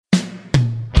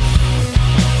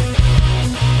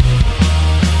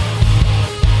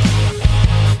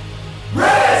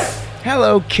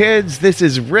Hello, kids. This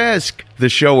is Risk, the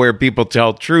show where people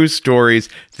tell true stories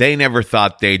they never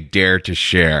thought they'd dare to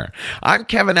share. I'm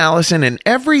Kevin Allison, and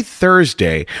every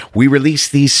Thursday, we release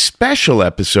these special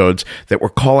episodes that we're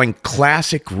calling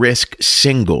Classic Risk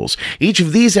Singles. Each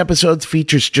of these episodes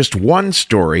features just one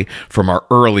story from our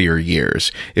earlier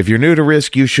years. If you're new to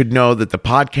Risk, you should know that the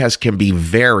podcast can be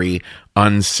very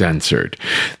uncensored.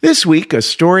 This week, a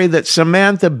story that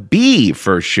Samantha Bee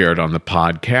first shared on the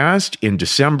podcast in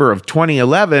December of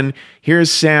 2011. Here's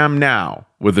Sam now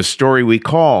with a story we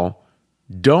call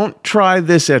Don't Try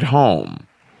This at Home.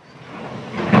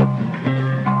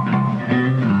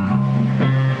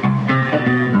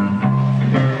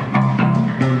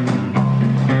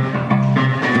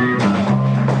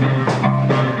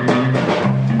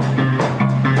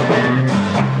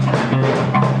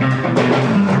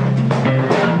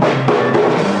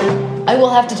 I will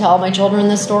have to tell my children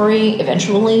this story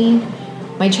eventually.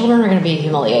 My children are going to be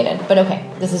humiliated. But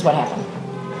okay, this is what happened.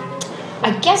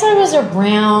 I guess I was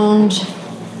around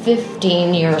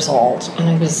 15 years old, and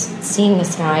I was seeing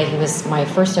this guy. He was my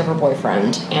first ever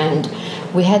boyfriend, and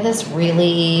we had this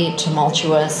really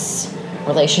tumultuous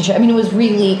relationship. I mean, it was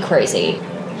really crazy.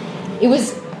 It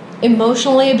was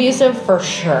emotionally abusive for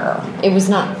sure. It was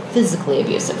not physically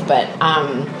abusive, but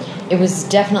it was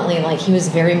definitely like he was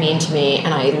very mean to me,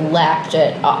 and I lapped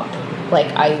it up. Like,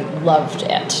 I loved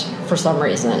it for some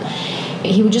reason.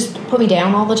 He would just put me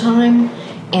down all the time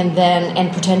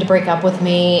and pretend to break up with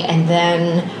me, and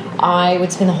then I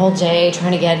would spend the whole day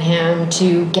trying to get him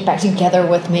to get back together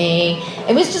with me.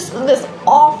 It was just this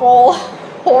awful,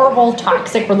 horrible,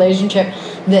 toxic relationship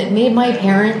that made my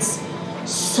parents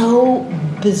so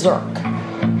berserk.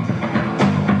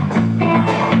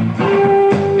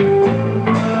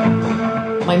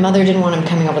 My mother didn't want him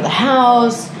coming over the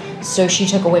house, so she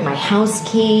took away my house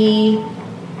key,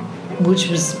 which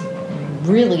was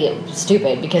really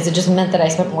stupid because it just meant that I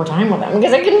spent more time with him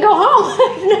because I couldn't go home.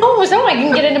 No, it was home. I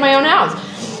couldn't get into my own house.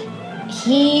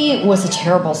 He was a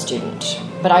terrible student,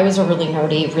 but I was a really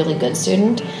nerdy, really good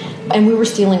student, and we were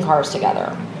stealing cars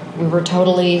together. We were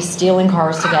totally stealing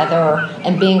cars together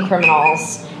and being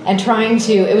criminals. And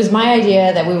it was my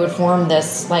idea that we would form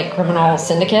this like criminal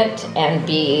syndicate and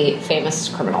be famous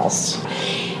criminals.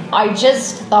 I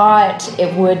just thought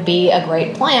it would be a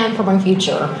great plan for my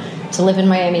future to live in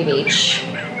Miami Beach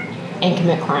and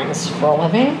commit crimes for a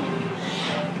living.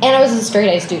 And I was a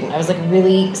straight A student. I was like a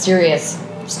really serious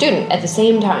student at the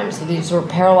same time. So these were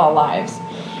parallel lives.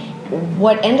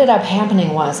 What ended up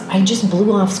happening was I just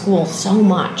blew off school so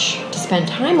much to spend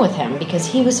time with him because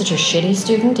he was such a shitty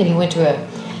student, and he went to a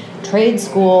trade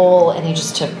school, and he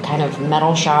just took kind of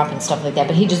metal shop and stuff like that,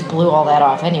 but he just blew all that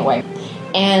off anyway.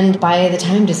 And by the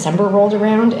time December rolled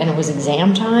around and it was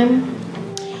exam time,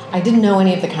 I didn't know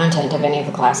any of the content of any of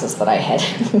the classes that I had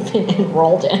been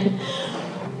enrolled in.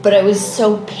 But I was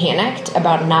so panicked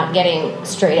about not getting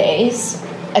straight A's,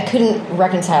 I couldn't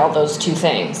reconcile those two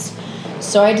things.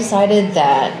 So I decided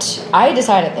this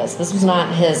was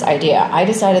not his idea. I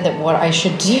decided that what I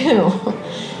should do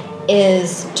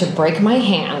is to break my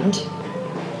hand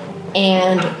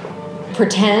and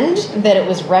pretend that it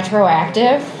was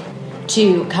retroactive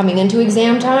to coming into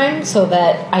exam time so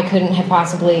that I couldn't have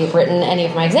possibly written any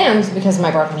of my exams because of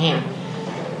my broken hand.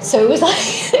 So it was like,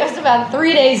 it was about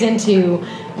 3 days into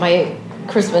my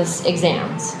Christmas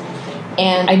exams,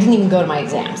 and I didn't even go to my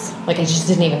exams. Like, I just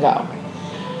didn't even go.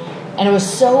 And I was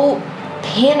so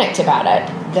panicked about it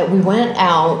that we went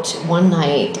out one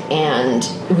night, and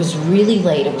it was really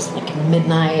late. It was like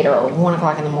midnight or 1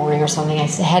 o'clock in the morning or something. I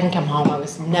hadn't come home. I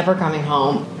was never coming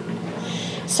home.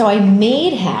 So I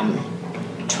made him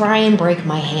try and break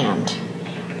my hand.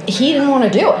 He didn't want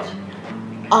to do it.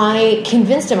 I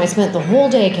convinced him. I spent the whole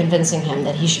day convincing him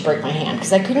that he should break my hand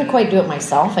because I couldn't quite do it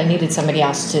myself. I needed somebody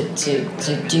else to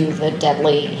do the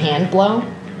deadly hand blow.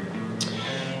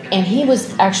 And he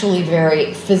was actually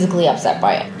very physically upset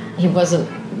by it. He wasn't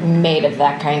made of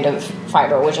that kind of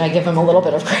fiber, which I give him a little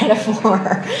bit of credit for.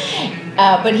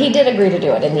 But he did agree to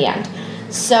do it in the end.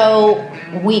 So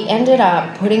we ended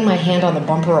up putting my hand on the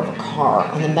bumper of a car,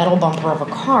 on the metal bumper of a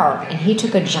car, and he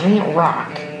took a giant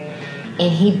rock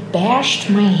and he bashed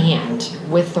my hand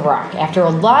with the rock. After a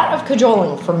lot of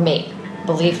cajoling from me,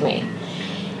 believe me.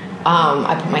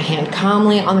 I put my hand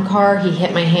calmly on the car. He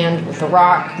hit my hand with the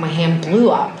rock. My hand blew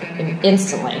up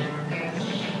instantly.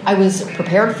 I was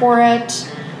prepared for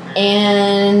it,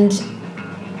 and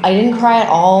I didn't cry at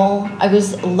all. I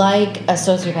was like a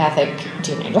sociopathic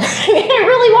teenager. I mean, I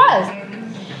really was.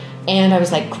 And I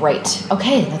was like, great.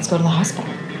 Okay, let's go to the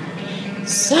hospital.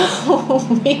 So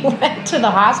we went to the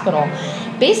hospital.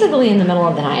 Basically in the middle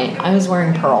of the night, I was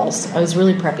wearing pearls. I was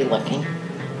really preppy looking.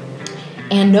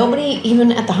 And nobody,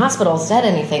 even at the hospital, said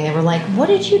anything. They were like, what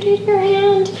did you do to your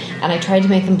hand? And I tried to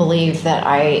make them believe that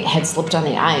I had slipped on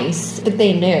the ice. But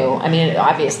they knew. I mean, it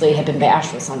obviously had been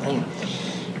bashed with something.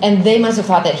 And they must have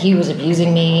thought that he was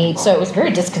abusing me. So it was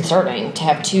very disconcerting to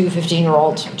have two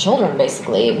 15-year-old children,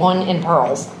 basically, one in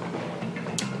pearls,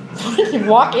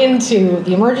 walk into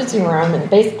the emergency room and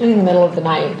basically in the middle of the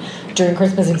night during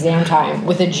Christmas exam time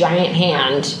with a giant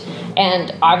hand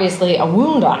and obviously a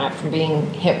wound on it from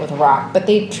being hit with a rock. But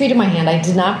they treated my hand. I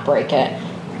did not break it.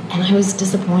 And I was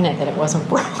disappointed that it wasn't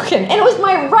broken. And it was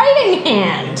my writing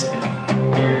hand.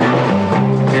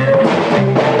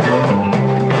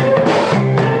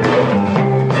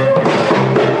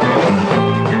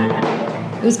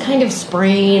 It was kind of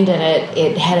sprained, and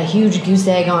it had a huge goose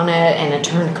egg on it, and it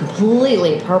turned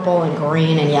completely purple and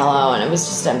green and yellow, and it was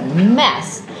just a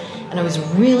mess. And I was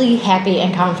really happy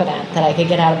and confident that I could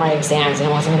get out of my exams and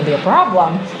it wasn't going to be a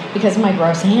problem because of my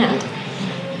gross hand.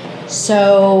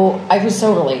 So I was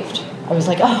so relieved. I was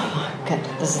like, oh, good,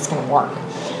 this is going to work.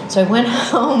 So I went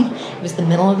home. It was the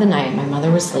middle of the night. My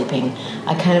mother was sleeping.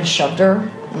 I kind of shoved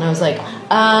her, and I was like,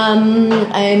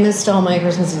 I missed all my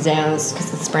Christmas exams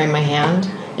because it sprained my hand.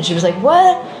 And she was like,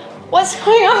 what? What's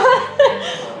going on?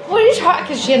 What are you talking?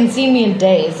 Because she hadn't seen me in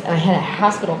days, and I had a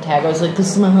hospital tag. I was like,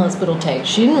 this is my hospital tag.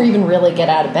 She didn't even really get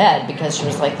out of bed because she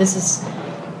was like, I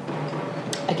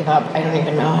give up. I don't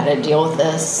even know how to deal with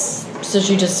this. So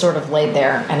she just sort of laid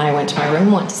there, and I went to my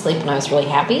room, went to sleep, and I was really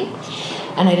happy.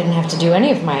 And I didn't have to do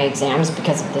any of my exams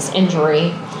because of this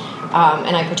injury.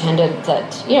 And I pretended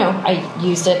that, I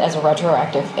used it as a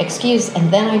retroactive excuse.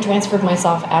 And then I transferred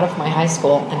myself out of my high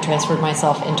school and transferred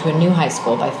myself into a new high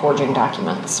school by forging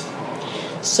documents,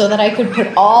 so that I could put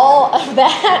all of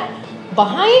that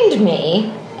behind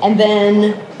me and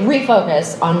then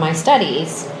refocus on my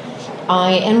studies.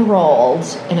 I enrolled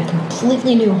in a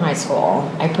completely new high school.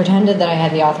 I pretended that I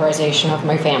had the authorization of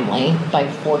my family by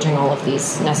forging all of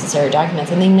these necessary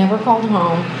documents, and they never called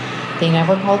home. They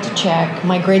never called to check.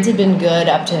 My grades had been good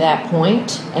up to that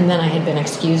point, and then I had been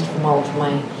excused from all of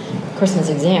my Christmas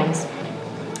exams.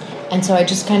 And so I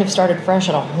just kind of started fresh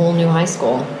at a whole new high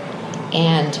school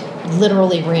and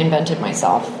literally reinvented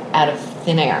myself out of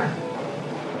thin air.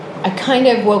 I kind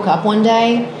of woke up one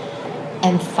day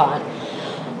and thought,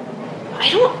 I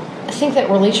don't think that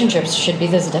relationships should be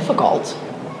this difficult.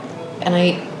 And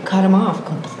I cut them off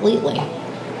completely.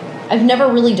 I've never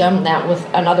really done that with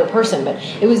another person, but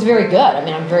it was very good. I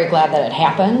mean, I'm very glad that it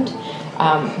happened.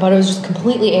 But I was just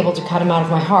completely able to cut him out of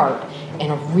my heart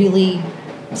in a really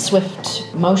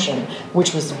swift motion,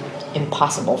 which was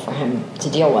impossible for him to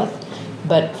deal with.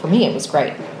 But for me, it was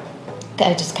great.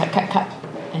 I just cut,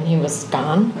 and he was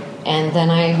gone. And then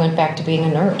I went back to being a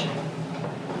nerd.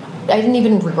 I didn't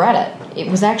even regret it. It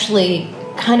was actually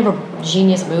kind of a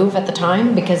genius move at the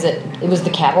time because it was the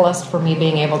catalyst for me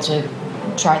being able to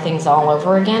try things all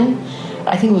over again.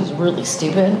 I think it was really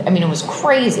stupid. I mean, it was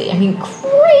crazy.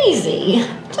 Crazy.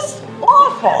 Just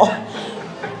awful.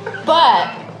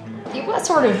 But it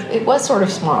was sort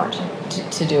of smart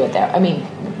to do it that. I mean,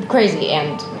 crazy,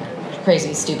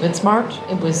 stupid, smart.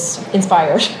 It was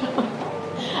inspired.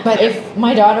 But if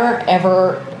my daughter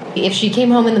if she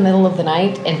came home in the middle of the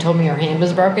night and told me her hand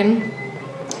was broken,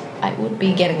 I would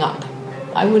be getting up.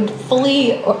 I would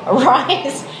fully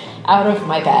rise out of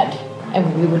my bed,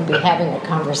 and we would be having a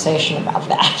conversation about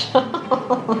that.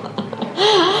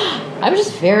 I'm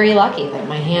just very lucky that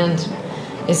my hand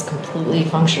is completely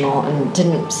functional and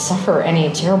didn't suffer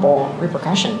any terrible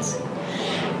repercussions.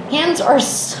 Hands are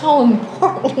so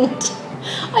important.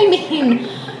 I mean,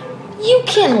 you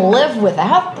can live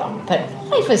without them, but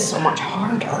life is so much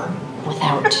harder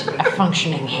without a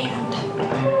functioning hand.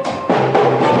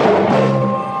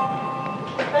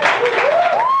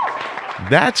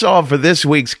 That's all for this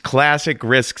week's Classic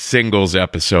Risk Singles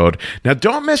episode. Now,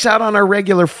 don't miss out on our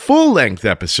regular full-length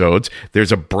episodes.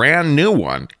 There's a brand new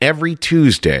one every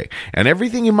Tuesday, and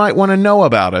everything you might want to know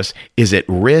about us is at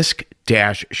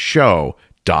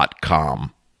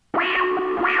risk-show.com.